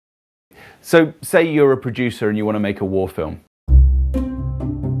So say you're a producer and you want to make a war film.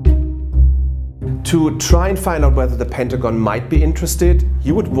 To try and find out whether the Pentagon might be interested,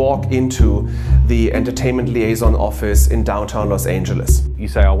 you would walk into the entertainment liaison office in downtown Los Angeles. You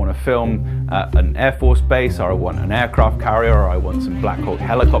say, I want to film an Air Force base, or I want an aircraft carrier, or I want some Black Hawk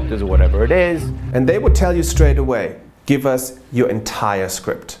helicopters, or whatever it is. And they would tell you straight away, give us your entire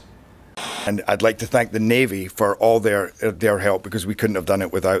script. And I'd like to thank the Navy for all their help, because we couldn't have done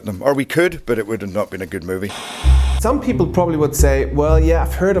it without them. Or we could, but it would have not been a good movie. Some people probably would say, well, yeah,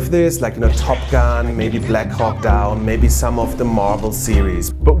 I've heard of this, like, Top Gun, maybe Black Hawk Down, maybe some of the Marvel series.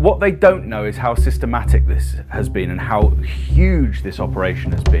 But what they don't know is how systematic this has been and how huge this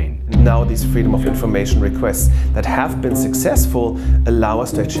operation has been. Now these freedom of information requests that have been successful allow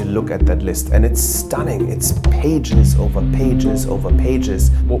us to actually look at that list. And it's stunning. It's pages over pages over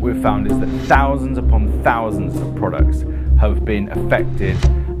pages. What we've found is that thousands upon thousands of products have been affected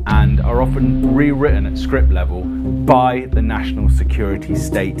and are often rewritten at script level by the national security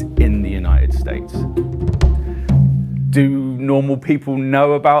state in the United States. Do normal people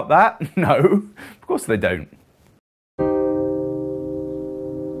know about that? No, of course they don't.